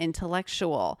inclined and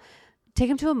intellectual. Take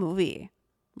them to a movie.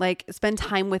 Like spend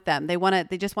time with them. They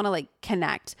just want to like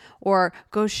connect or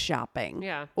go shopping.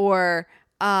 Yeah. Or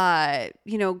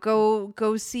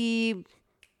go see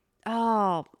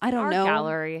I don't Art know.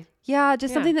 gallery. Yeah,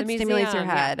 just something that stimulates your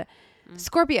head. Yeah.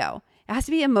 Scorpio. It has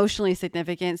to be emotionally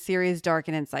significant, serious, dark,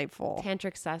 and insightful.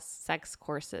 Tantric sex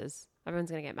courses. Everyone's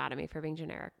going to get mad at me for being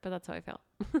generic, but that's how I feel.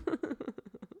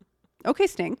 Okay,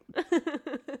 Sting.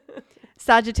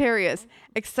 Sagittarius.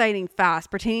 Exciting, fast,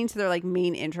 pertaining to their like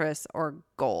main interests or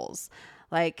goals.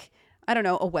 Like, I don't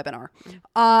know, a webinar.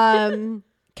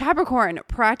 Capricorn.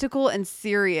 Practical and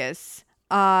serious.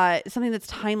 Something that's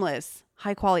timeless.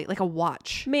 High quality, like a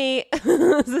watch. Me.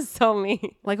 This is so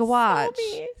me. Like a watch. So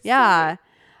me. Yeah.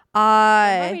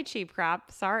 Don't be cheap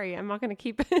crap. Sorry, I'm not going to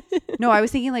keep it. No, I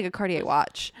was thinking like a Cartier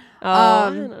watch.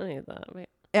 I don't need that. Wait.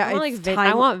 Yeah,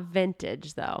 I want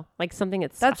vintage though, like something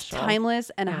that's timeless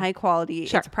and high quality.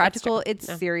 Sure, it's practical.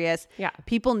 It's serious. Yeah,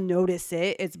 people notice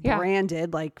it. It's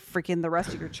branded like freaking the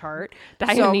rest of your chart.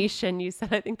 Dionysian, you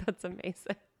said. I think that's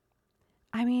amazing.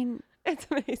 I mean, it's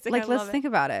amazing. Like, let's think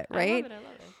about it, right? I love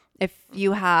it. If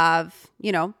you have,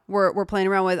 we're playing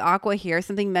around with aqua here,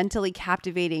 something mentally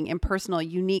captivating, impersonal,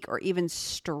 unique, or even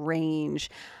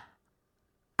strange.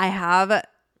 I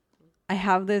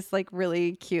have this like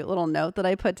really cute little note that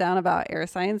I put down about air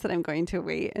signs that I'm going to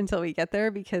wait until we get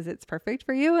there because it's perfect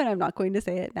for you. And I'm not going to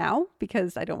say it now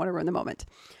because I don't want to ruin the moment.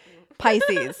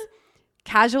 Pisces,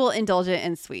 casual, indulgent,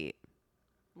 and sweet.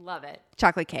 Love it.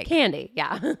 Chocolate cake. Candy.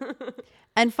 Yeah.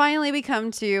 And finally, we come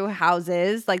to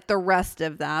houses, like the rest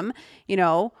of them.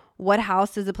 What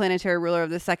house does the planetary ruler of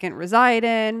the second reside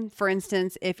in? For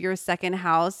instance, if your second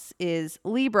house is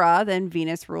Libra, then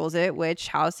Venus rules it. Which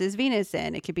house is Venus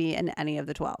in? It could be in any of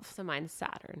the 12. So mine's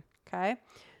Saturn. Okay.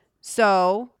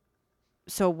 So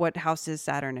what house is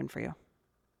Saturn in for you?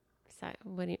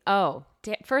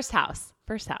 First house.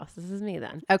 First house. This is me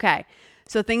then. Okay.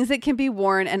 So things that can be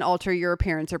worn and alter your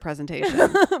appearance or presentation.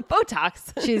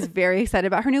 Botox. She's very excited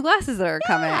about her new glasses that are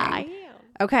coming. Yeah, I am.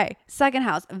 Okay. Second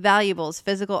house, valuables,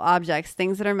 physical objects,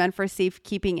 things that are meant for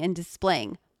safekeeping and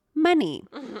displaying. Money.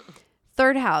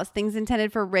 Third house, things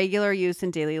intended for regular use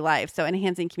in daily life. So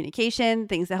enhancing communication,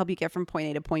 things that help you get from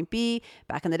point A to point B.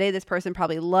 Back in the day, this person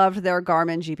probably loved their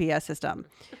Garmin GPS system.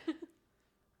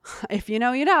 If you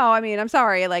know, you know. I mean, I'm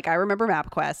sorry. Like, I remember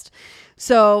MapQuest.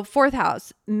 So fourth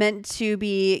house, meant to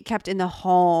be kept in the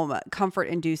home, comfort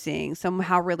inducing,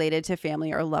 somehow related to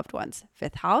family or loved ones.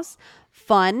 Fifth house,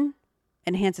 fun,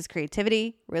 enhances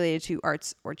creativity, related to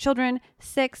arts or children.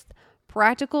 Sixth,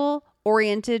 practical,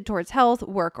 oriented towards health,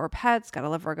 work, or pets. Gotta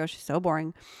love Virgo. She's so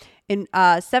boring. In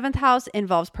seventh house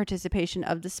involves participation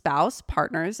of the spouse,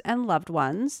 partners, and loved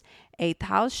ones. Eighth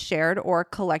house, shared or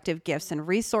collective gifts and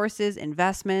resources,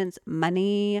 investments,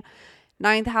 money.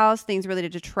 Ninth house, things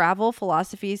related to travel,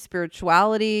 philosophy,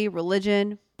 spirituality,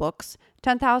 religion, books.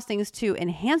 10th house, things to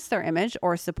enhance their image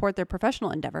or support their professional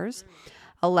endeavors.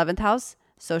 11th house,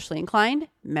 socially inclined,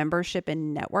 membership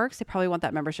in networks. They probably want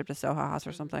that membership to Soho House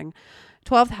or something.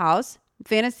 12th house,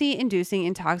 fantasy-inducing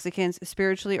intoxicants,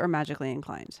 spiritually or magically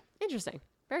inclined. Interesting.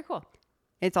 Very cool.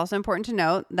 It's also important to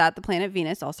note that the planet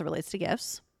Venus also relates to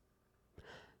gifts.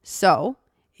 So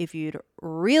if you'd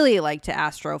really like to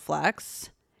astroflex,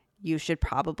 you should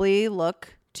probably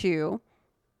look to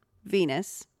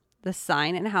Venus, the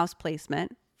sign and house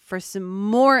placement, for some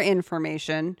more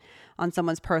information on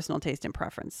someone's personal taste and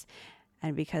preference.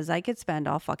 And because I could spend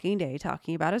all fucking day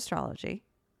talking about astrology,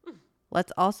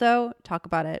 let's also talk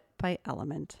about it by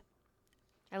element.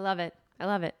 I love it. I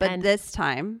love it. But this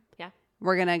time, yeah,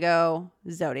 we're going to go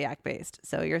zodiac based.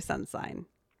 So your sun sign.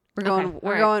 We're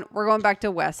going back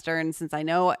to Western, since I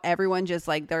know everyone just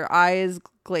like their eyes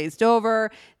glazed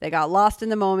over. They got lost in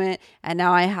the moment. And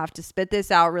now I have to spit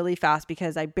this out really fast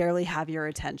because I barely have your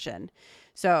attention.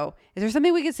 So is there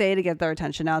something we could say to get their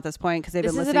attention now at this point? Because they've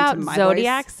been listening to my voice. This is about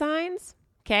zodiac signs.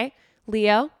 Okay.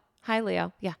 Leo. Hi,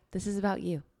 Leo. Yeah. This is about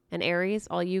you. And Aries,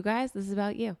 all you guys, this is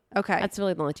about you. Okay. That's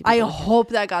really the only two people. I hope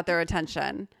that got their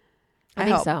attention. I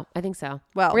think so.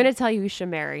 Well, we're going to tell you who should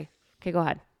marry. Okay, go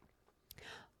ahead.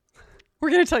 We're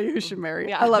going to tell you who should marry.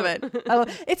 Yeah. I love it.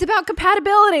 It's about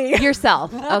compatibility.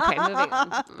 Yourself. Okay, moving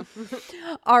on.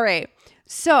 All right.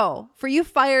 So for you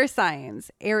fire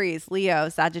signs, Aries, Leo,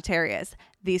 Sagittarius,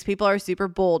 these people are super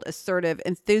bold, assertive,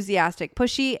 enthusiastic,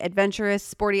 pushy, adventurous,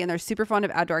 sporty, and they're super fond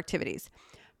of outdoor activities.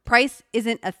 Price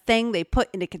isn't a thing they put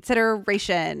into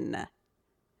consideration.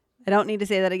 I don't need to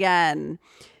say that again.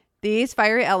 These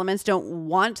fiery elements don't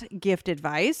want gift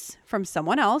advice from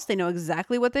someone else. They know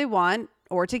exactly what they want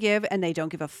or to give, and they don't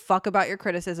give a fuck about your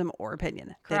criticism or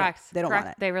opinion. Correct. They don't want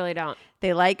it. They really don't.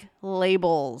 They like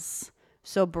labels.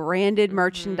 So branded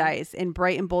merchandise in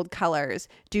bright and bold colors.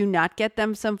 Do not get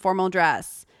them some formal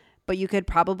dress, but you could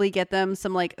probably get them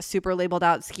some like super labeled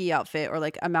out ski outfit or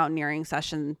like a mountaineering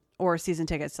session or season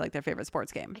tickets to like their favorite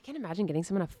sports game. I can't imagine getting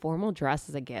someone a formal dress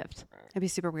as a gift. It'd be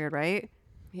super weird, right?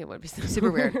 It would be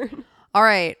super weird. All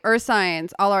right. Earth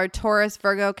signs, all are Taurus,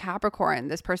 Virgo, Capricorn.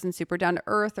 This person's super down to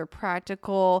earth. They're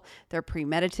practical. They're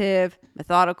premeditative,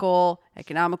 methodical,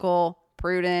 economical,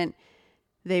 prudent.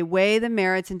 They weigh the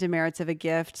merits and demerits of a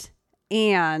gift,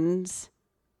 and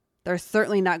they're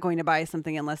certainly not going to buy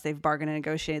something unless they've bargained and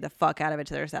negotiated the fuck out of it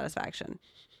to their satisfaction.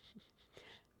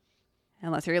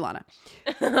 Unless you're Ilana.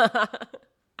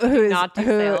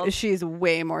 She's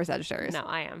way more Sagittarius. No,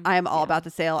 I am. I am all about the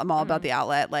sale. I'm all about the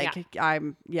outlet. Like I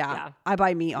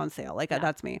buy meat on sale. Like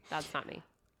that's me. That's not me.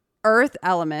 Earth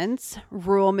elements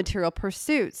rule material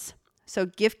pursuits. So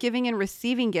gift giving and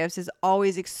receiving gifts is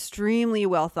always extremely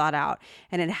well thought out,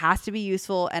 and it has to be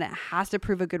useful, and it has to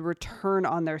prove a good return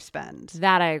on their spend.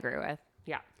 That I agree with.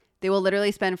 Yeah. They will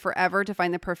literally spend forever to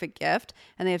find the perfect gift,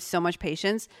 and they have so much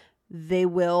patience. They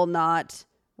will not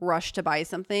rush to buy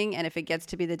something, and if it gets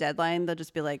to be the deadline, they'll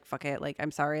just be like, fuck it, like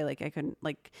I'm sorry, like I couldn't,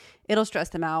 like it'll stress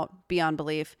them out beyond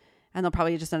belief, and they'll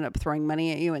probably just end up throwing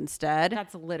money at you instead.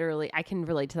 That's literally, I can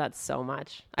relate to that so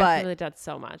much. I can relate to that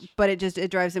so much. But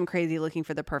it drives them crazy looking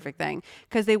for the perfect thing,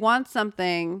 because they want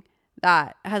something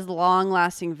that has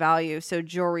long-lasting value. So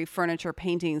jewelry, furniture,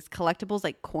 paintings, collectibles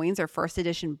like coins or first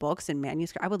edition books and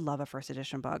manuscript. I would love a first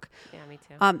edition book. Yeah, me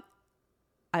too.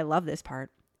 I love this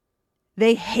part.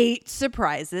 They hate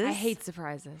surprises. I hate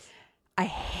surprises. I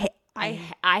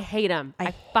hate them.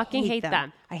 I fucking hate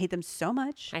them. I hate them so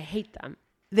much. I hate them.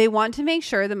 They want to make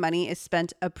sure the money is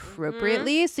spent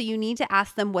appropriately. So you need to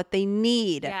ask them what they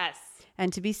need. Yes.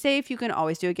 And to be safe, you can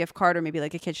always do a gift card or maybe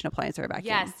like a kitchen appliance or a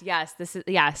vacuum.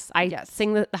 Yes. I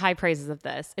sing the high praises of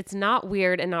this. It's not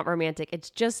weird and not romantic. It's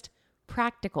just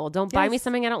practical. Don't buy me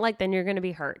something I don't like, then you're going to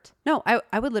be hurt. No,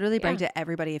 I would literally brag to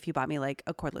everybody if you bought me like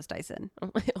a cordless Dyson.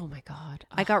 Oh my God.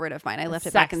 I got rid of mine. I left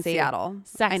it back in Seattle.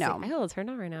 Sexy. I know. I feel turned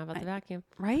on right now about the vacuum.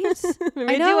 Right?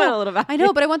 I know. Want a little vacuum. I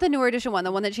know, but I want the newer edition one,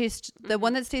 the one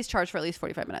that stays charged for at least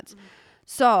 45 minutes.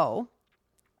 So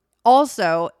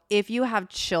also, if you have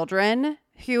children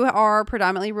who are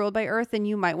predominantly ruled by Earth, then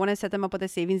you might want to set them up with a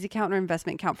savings account or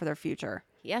investment account for their future.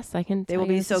 Yes, I can. They will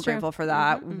be so grateful for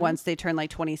that once they turn like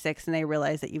 26 and they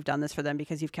realize that you've done this for them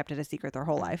because you've kept it a secret their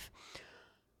whole life.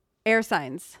 Air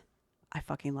signs. I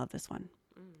fucking love this one.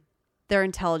 They're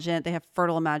intelligent. They have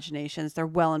fertile imaginations. They're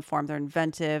well-informed. They're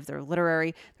inventive. They're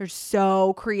literary. They're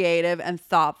so creative and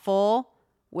thoughtful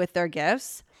with their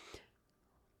gifts.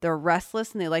 They're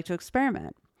restless and they like to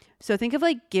experiment. So think of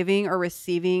like giving or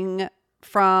receiving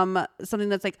from something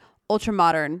that's like ultra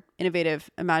modern,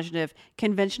 innovative, imaginative.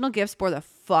 Conventional gifts bore the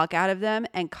fuck out of them,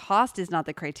 and cost is not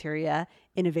the criteria.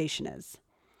 Innovation is.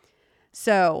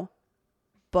 So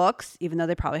books, even though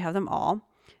they probably have them all,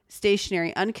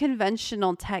 stationery,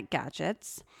 unconventional tech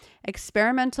gadgets,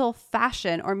 experimental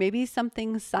fashion, or maybe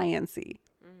something sciencey.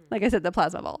 Like I said, the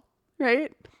plasma ball,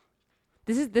 right?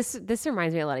 This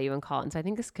reminds me a lot of you and Colin. So I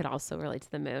think this could also relate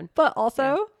to the moon. But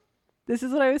also, this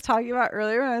is what I was talking about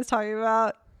earlier when I was talking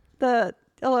about the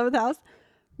 11th house.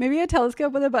 Maybe a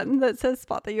telescope with a button that says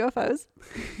spot the UFOs.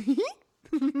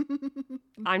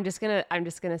 I'm just gonna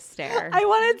stare. I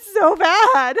want it so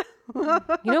bad.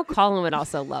 You know, Colin would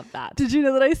also love that. Did you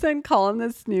know that I sent Colin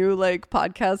this new like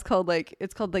podcast called like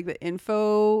the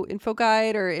info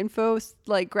guide or info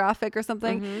like graphic or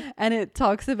something, and it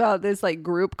talks about this like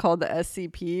group called the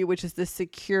SCP, which is the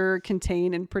Secure,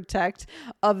 Contain, and Protect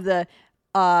of the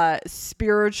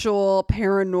spiritual,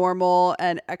 paranormal,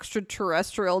 and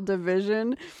extraterrestrial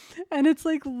division. And it's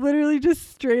like literally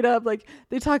just straight up like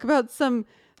they talk about some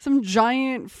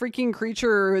giant freaking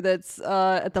creature that's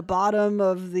at the bottom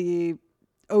of the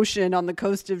ocean on the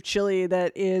coast of Chile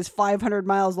that is 500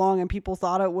 miles long, and people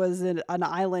thought it was an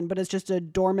island, but it's just a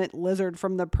dormant lizard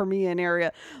from the Permian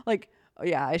area. Like, oh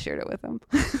yeah, I shared it with him.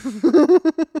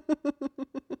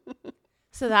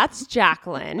 So that's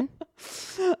Jacqueline.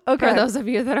 Okay. For those of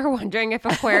you that are wondering if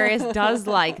Aquarius does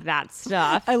like that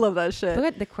stuff. I love that shit.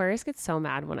 But the Aquarius gets so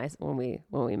mad when we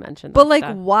mention that. But like,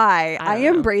 stuff. why? I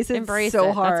embrace it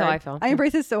so hard. That's how I feel. I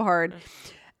embrace it so hard.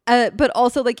 But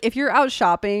also, like, if you're out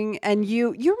shopping and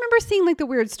you remember seeing like the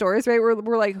weird stores, right? Where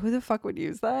we're like, who the fuck would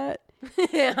use that?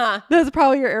 Yeah. That's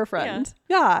probably your air friend.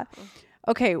 Yeah.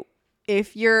 Okay.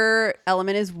 If your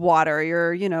element is water,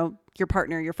 your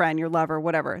partner, your friend, your lover,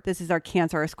 whatever. This is our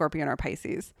Cancer, our Scorpion, our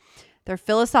Pisces. They're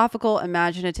philosophical,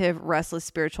 imaginative, restless,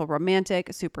 spiritual,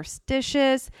 romantic,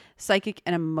 superstitious, psychic,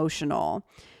 and emotional.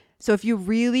 So if you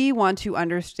really want to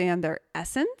understand their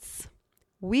essence,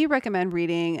 we recommend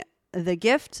reading The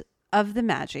Gift of the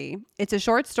Magi. It's a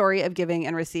short story of giving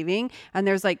and receiving, and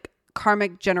there's like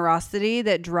karmic generosity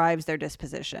that drives their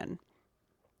disposition.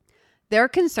 Their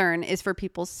concern is for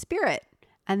people's spirit,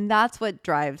 and that's what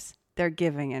drives their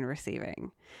giving and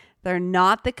receiving. They're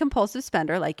not the compulsive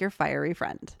spender like your fiery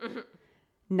friend.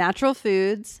 Natural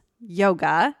foods,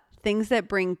 yoga, things that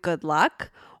bring good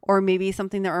luck, or maybe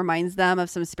something that reminds them of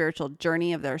some spiritual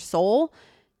journey of their soul.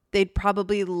 They'd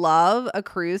probably love a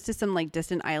cruise to some like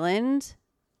distant island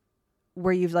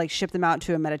where you've like shipped them out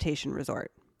to a meditation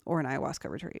resort or an ayahuasca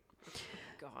retreat.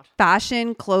 God.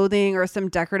 Fashion, clothing, or some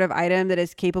decorative item that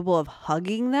is capable of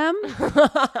hugging them.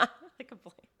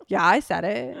 Yeah, I said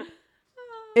it.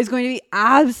 Is going to be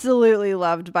absolutely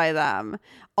loved by them.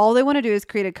 All they want to do is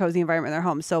create a cozy environment in their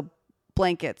home. So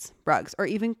blankets, rugs, or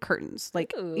even curtains.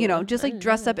 Like, just like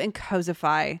dress up and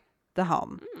cozify the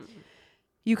home.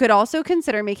 You could also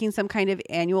consider making some kind of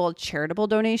annual charitable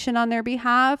donation on their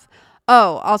behalf.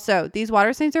 Oh, also, these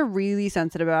water signs are really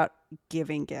sensitive about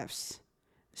giving gifts.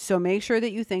 So make sure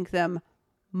that you thank them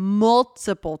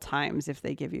multiple times if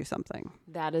they give you something.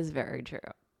 That is very true.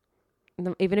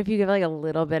 Even if you give like a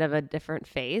little bit of a different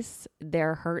face,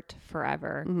 they're hurt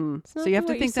forever. So you have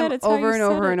to think them over and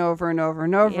over and over and over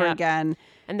and over again.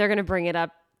 And they're going to bring it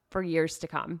up for years to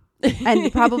come.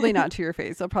 And probably not to your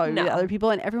face. They'll probably be to other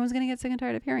people, and everyone's going to get sick and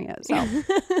tired of hearing it.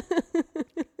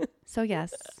 So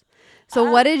yes. So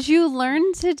what did you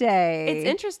learn today? It's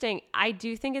interesting. I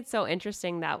do think it's so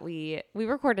interesting that we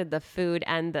recorded the food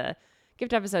and the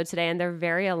gift episode today, and they're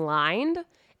very aligned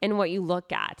in what you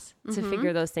look at to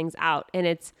figure those things out. And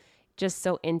it's just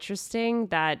so interesting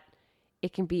that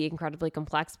it can be incredibly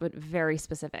complex, but very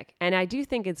specific. And I do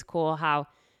think it's cool how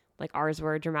like ours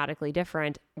were dramatically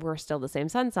different. We're still the same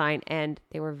sun sign and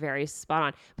they were very spot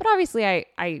on. But obviously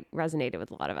I resonated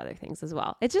with a lot of other things as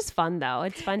well. It's just fun though.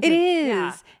 It's fun. It is.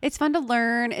 Yeah. It's fun to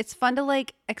learn. It's fun to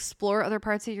like explore other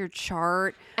parts of your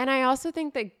chart. And I also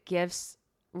think that gifts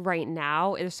right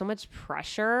now, there's so much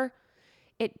pressure.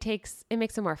 It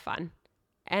makes it more fun.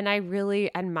 And I really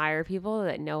admire people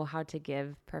that know how to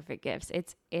give perfect gifts.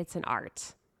 It's an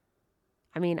art.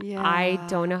 I mean, yeah. I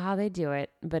don't know how they do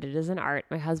it, but it is an art.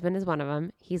 My husband is one of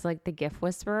them. He's like the gift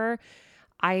whisperer.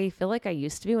 I feel like I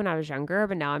used to be when I was younger,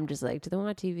 but now I'm just like, do they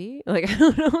want TV? Like, I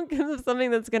don't know, give them something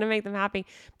that's going to make them happy.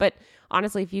 But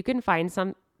honestly, if you can find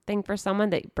something for someone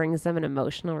that brings them an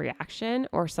emotional reaction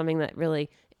or something that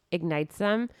really ignites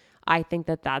them, I think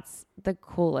that that's the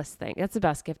coolest thing. That's the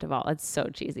best gift of all. It's so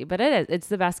cheesy, but it is. It's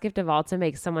the best gift of all to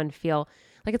make someone feel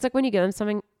like it's like when you give them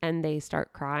something and they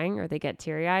start crying or they get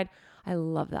teary-eyed. I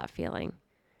love that feeling.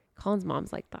 Colin's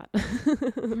mom's like that.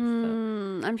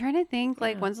 I'm trying to think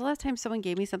when's the last time someone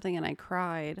gave me something and I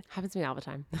cried? Happens to me all the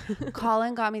time.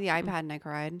 Colin got me the iPad and I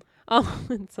cried. Oh,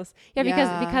 it's so,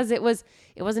 because it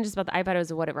wasn't just about the iPad. It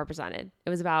was what it represented. It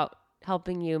was about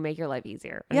helping you make your life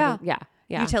easier. Yeah. Yeah.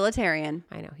 Utilitarian.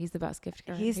 I know. He's the best gift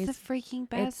giver. He's the freaking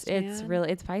best.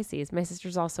 It's Pisces. My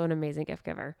sister's also an amazing gift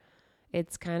giver.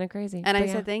 it's kind of crazy. And I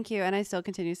said thank you, and I still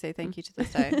continue to say thank you to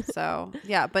this day. So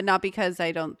yeah, but not because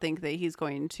I don't think that he's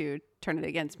going to turn it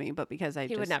against me, but because I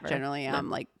just generally am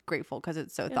like grateful because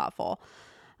it's so thoughtful.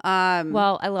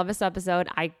 Well, I love this episode.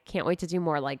 I can't wait to do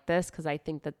more like this because I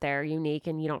think that they're unique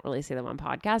and you don't really see them on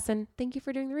podcasts. And thank you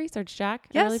for doing the research, Jack.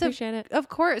 Yes, I really appreciate it. Of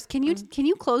course. Can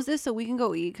you close this so we can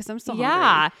go eat? Because I'm still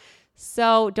hungry.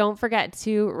 So don't forget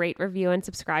to rate, review, and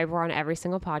subscribe. We're on every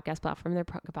single podcast platform there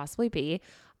could possibly be.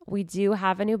 We do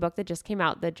have a new book that just came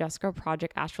out, the Just Girl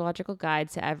Project Astrological Guide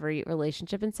to Every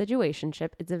Relationship and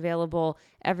Situationship. It's available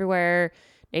everywhere,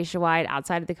 nationwide,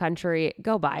 outside of the country.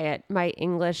 Go buy it. My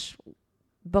English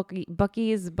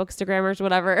bookies, bookstagrammers,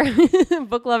 whatever,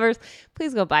 book lovers,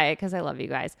 please go buy it because I love you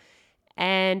guys.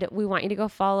 And we want you to go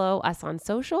follow us on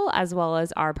social as well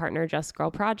as our partner Just Girl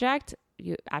Project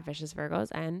at Vicious Virgos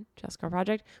and Just Girl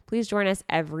Project. Please join us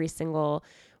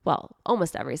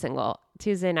almost every single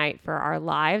Tuesday night for our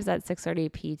lives at 6:30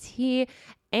 PT.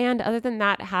 And other than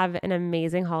that, have an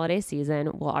amazing holiday season.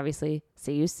 We'll obviously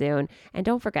see you soon. And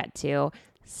don't forget to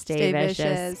stay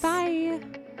vicious. Bye.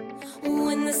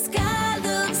 When the sky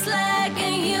looks like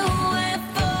a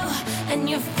UFO and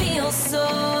you feel so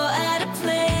out of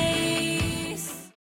place.